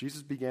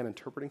 Jesus began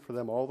interpreting for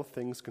them all the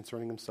things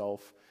concerning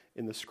himself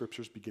in the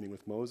scriptures, beginning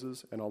with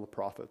Moses and all the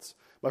prophets.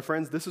 My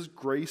friends, this is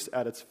grace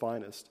at its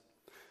finest.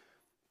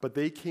 But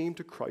they came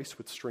to Christ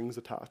with strings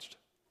attached.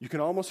 You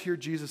can almost hear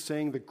Jesus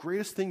saying, the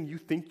greatest thing you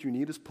think you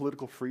need is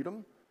political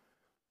freedom,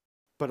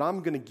 but I'm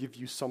going to give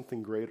you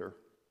something greater.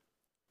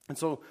 And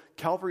so,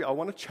 Calvary, I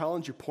want to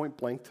challenge you point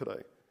blank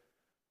today.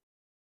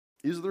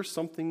 Is there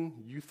something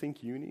you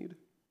think you need?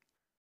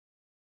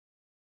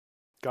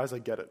 Guys, I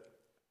get it.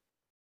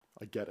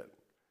 I get it.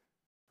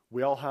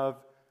 We all have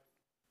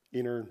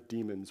inner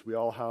demons. We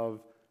all have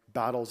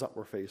battles that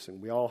we're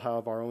facing. We all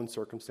have our own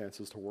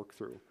circumstances to work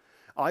through.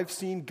 I've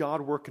seen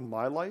God work in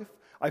my life.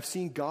 I've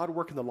seen God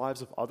work in the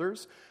lives of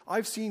others.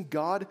 I've seen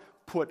God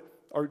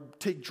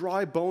take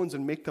dry bones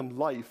and make them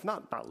life.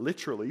 Not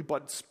literally,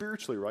 but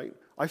spiritually, right?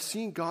 I've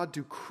seen God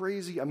do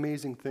crazy,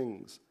 amazing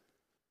things.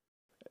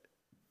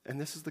 And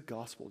this is the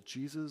gospel.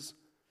 Jesus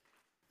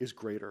is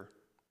greater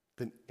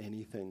than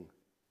anything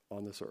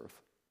on this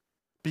earth.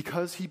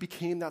 Because he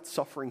became that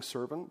suffering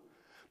servant,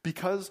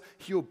 because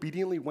he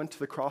obediently went to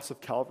the cross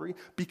of Calvary,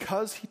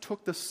 because he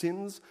took the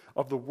sins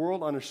of the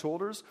world on his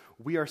shoulders,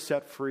 we are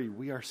set free.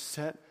 We are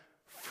set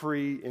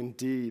free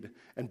indeed.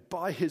 And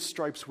by his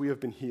stripes we have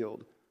been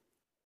healed.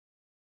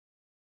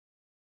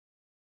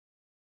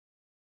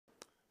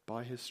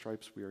 By his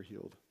stripes we are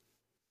healed.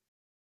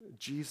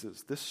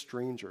 Jesus, this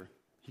stranger,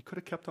 he could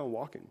have kept on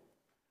walking.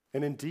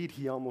 And indeed,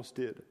 he almost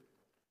did.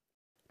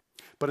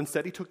 But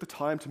instead, he took the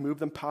time to move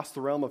them past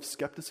the realm of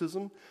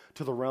skepticism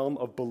to the realm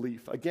of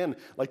belief. Again,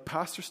 like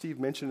Pastor Steve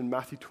mentioned in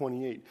Matthew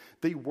 28,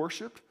 they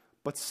worshiped,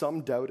 but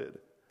some doubted.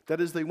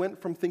 That is, they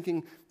went from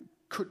thinking,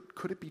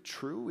 could it be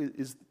true?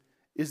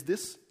 Is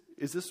this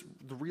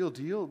the real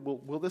deal?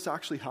 Will this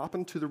actually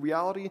happen? To the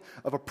reality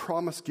of a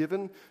promise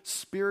given,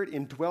 Spirit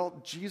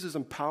indwelt, Jesus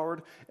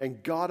empowered,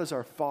 and God is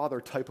our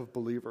Father type of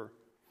believer.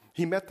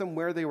 He met them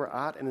where they were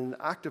at, and in an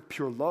act of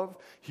pure love,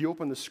 he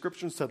opened the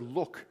scripture and said,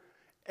 look,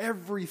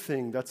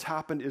 everything that's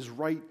happened is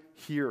right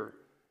here.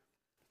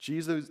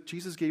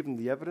 Jesus gave them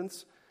the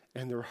evidence,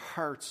 and their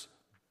hearts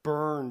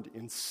burned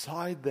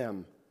inside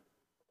them.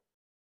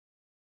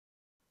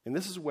 And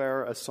this is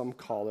where, as some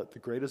call it, the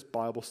greatest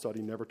Bible study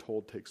never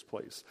told takes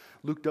place.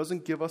 Luke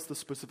doesn't give us the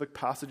specific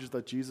passages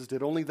that Jesus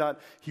did, only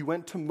that he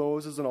went to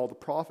Moses and all the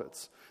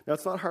prophets. Now,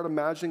 it's not hard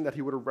imagining that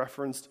he would have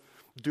referenced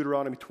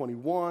Deuteronomy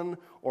 21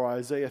 or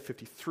Isaiah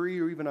 53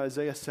 or even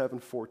Isaiah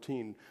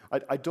 7:14.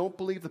 I don't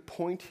believe the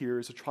point here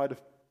is to try to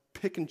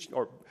pick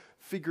or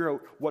figure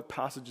out what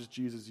passages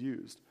Jesus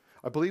used.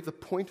 I believe the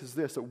point is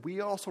this, that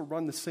we also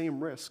run the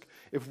same risk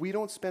if we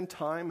don't spend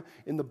time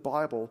in the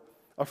Bible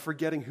of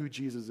forgetting who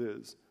Jesus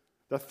is.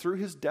 That through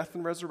his death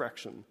and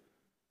resurrection,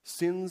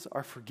 sins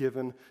are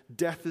forgiven,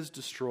 death is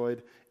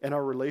destroyed, and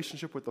our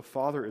relationship with the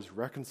Father is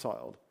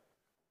reconciled.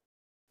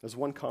 As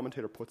one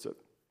commentator puts it,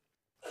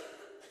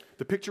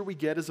 the picture we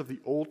get is of the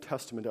Old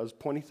Testament as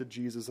pointing to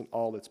Jesus in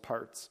all its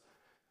parts.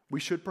 We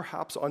should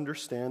perhaps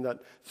understand that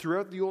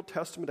throughout the Old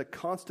Testament, a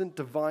constant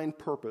divine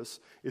purpose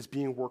is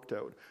being worked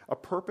out. A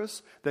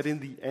purpose that in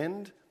the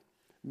end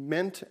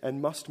meant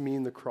and must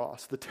mean the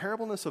cross. The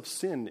terribleness of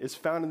sin is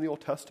found in the Old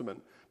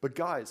Testament. But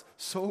guys,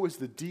 so is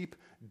the deep,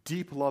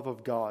 deep love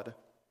of God.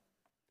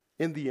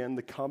 In the end,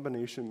 the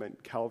combination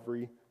meant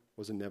Calvary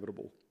was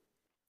inevitable.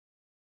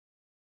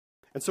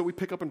 And so we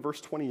pick up in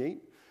verse 28.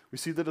 We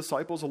see the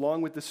disciples,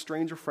 along with this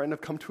stranger friend, have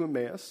come to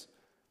Emmaus.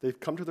 They've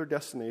come to their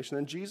destination,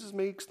 and Jesus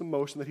makes the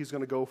motion that he's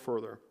going to go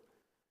further.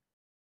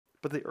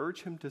 But they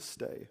urge him to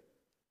stay.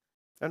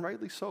 And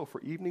rightly so,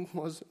 for evening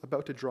was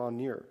about to draw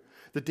near.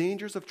 The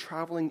dangers of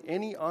traveling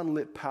any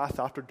unlit path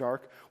after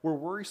dark were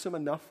worrisome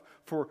enough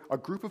for a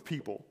group of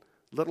people,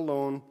 let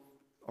alone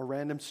a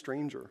random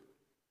stranger.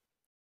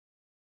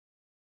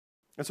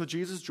 And so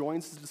Jesus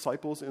joins his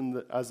disciples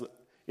in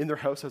their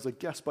house as a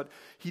guest, but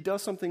he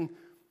does something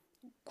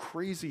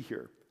crazy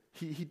here.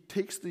 He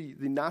takes the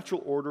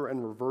natural order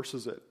and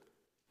reverses it.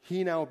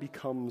 He now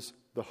becomes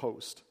the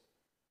host.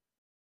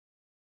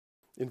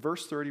 In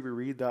verse 30, we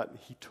read that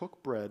he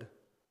took bread,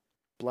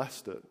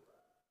 blessed it,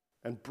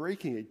 and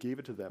breaking it, gave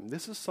it to them.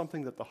 This is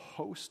something that the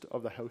host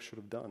of the house should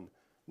have done,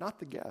 not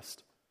the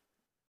guest.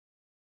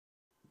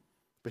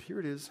 But here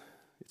it is,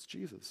 it's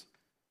Jesus.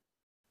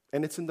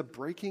 And it's in the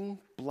breaking,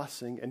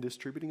 blessing, and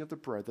distributing of the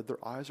bread that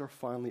their eyes are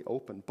finally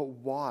opened. But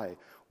why?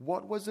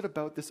 What was it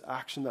about this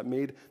action that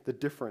made the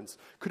difference?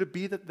 Could it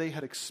be that they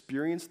had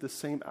experienced the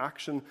same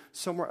action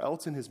somewhere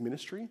else in his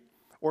ministry?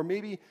 Or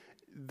maybe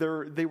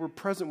they were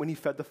present when he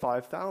fed the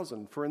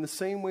 5,000. For in the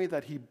same way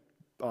that he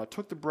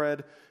took the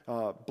bread,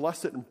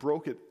 blessed it, and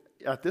broke it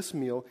at this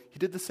meal, he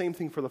did the same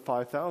thing for the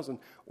 5,000.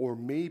 Or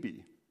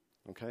maybe,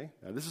 okay,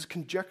 now this is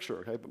conjecture,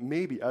 okay, but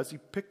maybe as he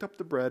picked up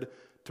the bread,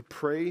 to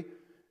pray,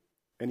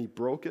 and he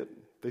broke it,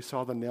 they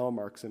saw the nail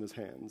marks in his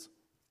hands,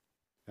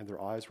 and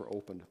their eyes were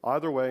opened.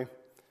 Either way,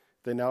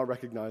 they now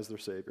recognized their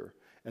Savior,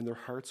 and their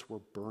hearts were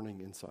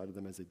burning inside of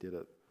them as they did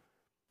it.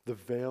 The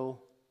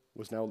veil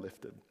was now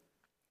lifted.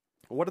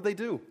 What did they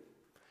do?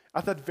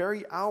 At that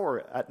very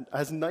hour,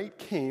 as night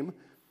came,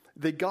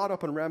 they got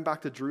up and ran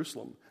back to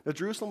Jerusalem. Now,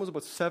 Jerusalem was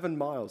about 7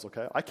 miles,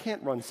 okay? I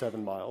can't run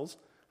 7 miles.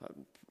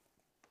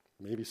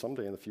 Maybe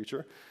someday in the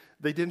future.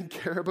 They didn't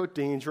care about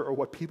danger or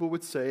what people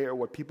would say or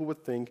what people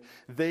would think.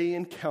 They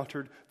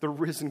encountered the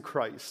risen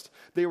Christ.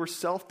 They were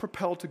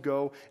self-propelled to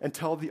go and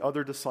tell the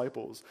other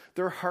disciples.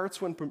 Their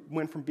hearts went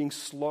from being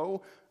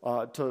slow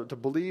to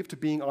believe to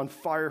being on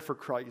fire for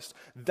Christ.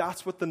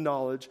 That's what the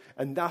knowledge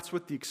and that's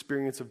what the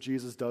experience of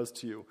Jesus does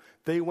to you.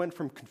 They went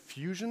from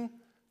confusion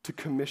to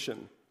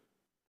commission.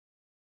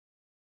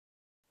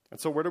 And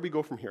so where do we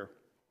go from here?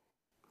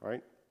 All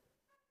right?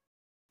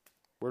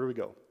 Where do we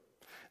go?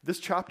 This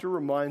chapter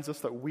reminds us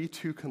that we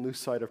too can lose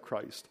sight of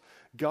Christ.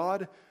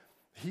 God,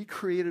 he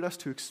created us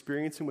to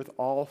experience him with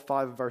all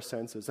 5 of our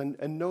senses. And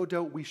no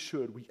doubt we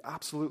should. We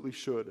absolutely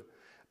should.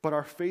 But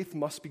our faith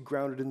must be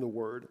grounded in the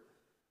Word.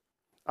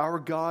 Our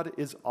God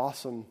is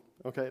awesome.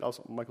 Okay,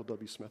 also Michael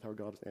W. Smith, our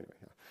God is, anyway.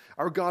 Yeah.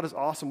 Our God is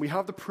awesome. We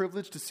have the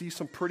privilege to see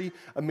some pretty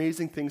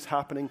amazing things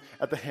happening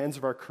at the hands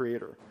of our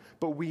Creator.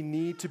 But we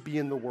need to be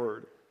in the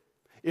Word.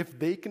 If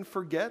they can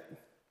forget,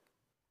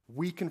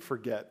 we can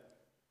forget.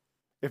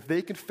 If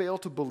they can fail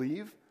to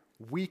believe,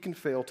 we can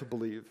fail to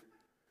believe.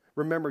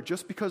 Remember,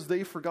 just because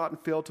they forgot and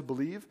failed to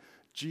believe,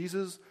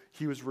 Jesus,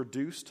 he was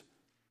reduced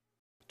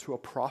to a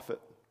prophet.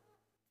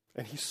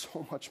 And he's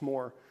so much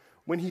more.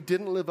 When he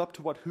didn't live up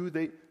to who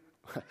they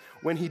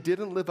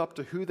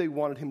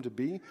wanted him to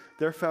be,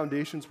 their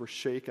foundations were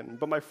shaken.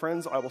 But my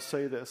friends, I will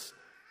say this.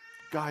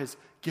 Guys,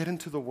 get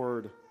into the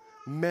Word.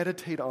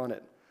 Meditate on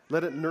it.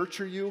 Let it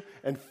nurture you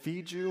and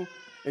feed you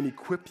and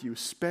equip you.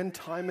 Spend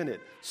time in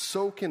it.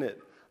 Soak in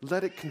it.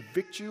 Let it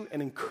convict you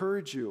and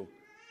encourage you.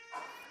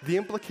 The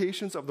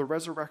implications of the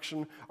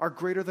resurrection are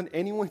greater than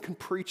anyone can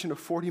preach in a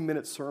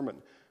 40-minute sermon.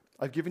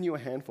 I've given you a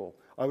handful.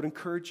 I would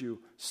encourage you,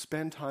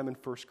 spend time in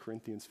 1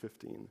 Corinthians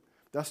 15.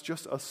 That's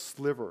just a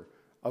sliver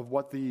of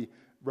what the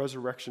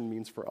resurrection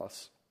means for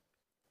us.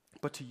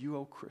 But to you,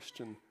 O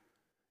Christian,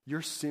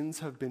 your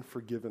sins have been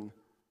forgiven.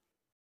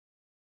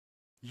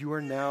 You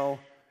are now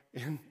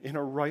in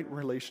a right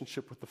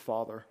relationship with the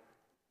Father.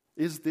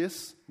 Is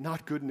this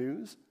not good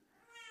news?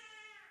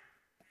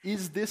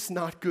 Is this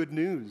not good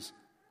news?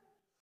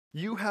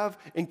 You have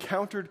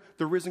encountered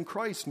the risen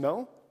Christ,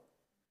 no?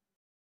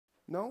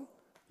 No?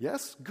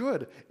 Yes?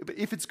 Good. But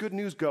if it's good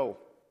news, go.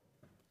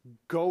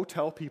 Go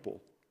tell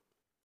people.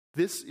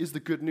 This is the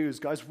good news.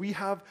 Guys, we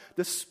have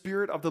the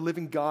Spirit of the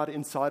living God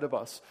inside of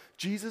us.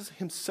 Jesus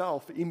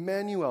himself,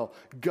 Emmanuel,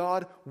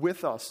 God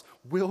with us,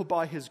 will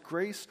by his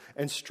grace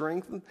and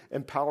strength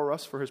empower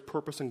us for his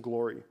purpose and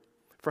glory.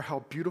 For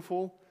how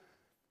beautiful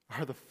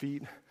are the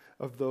feet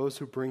of those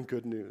who bring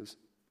good news.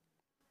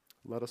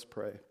 Let us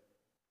pray.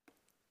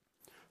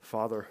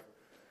 Father,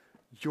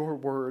 your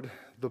word,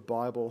 the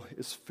Bible,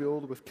 is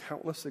filled with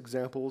countless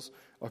examples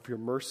of your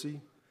mercy,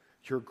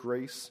 your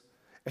grace,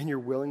 and your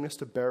willingness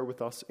to bear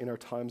with us in our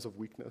times of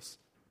weakness.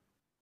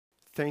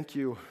 Thank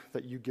you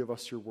that you give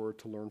us your word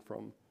to learn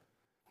from.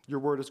 Your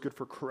word is good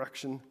for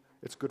correction,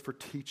 it's good for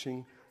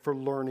teaching, for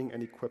learning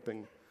and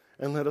equipping.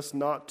 And let us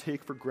not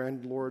take for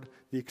granted, Lord,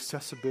 the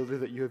accessibility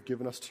that you have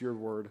given us to your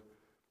word.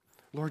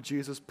 Lord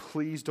Jesus,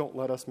 please don't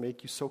let us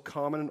make you so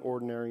common and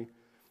ordinary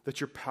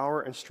that your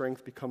power and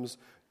strength becomes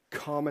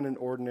common and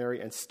ordinary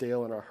and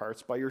stale in our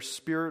hearts. By your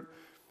Spirit,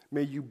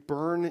 may you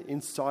burn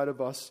inside of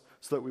us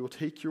so that we will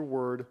take your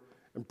word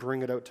and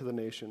bring it out to the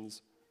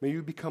nations. May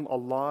you become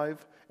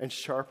alive and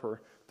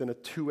sharper than a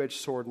two-edged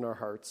sword in our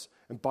hearts.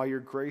 And by your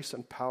grace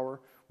and power,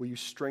 will you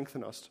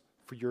strengthen us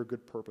for your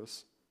good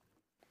purpose.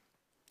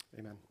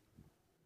 Amen.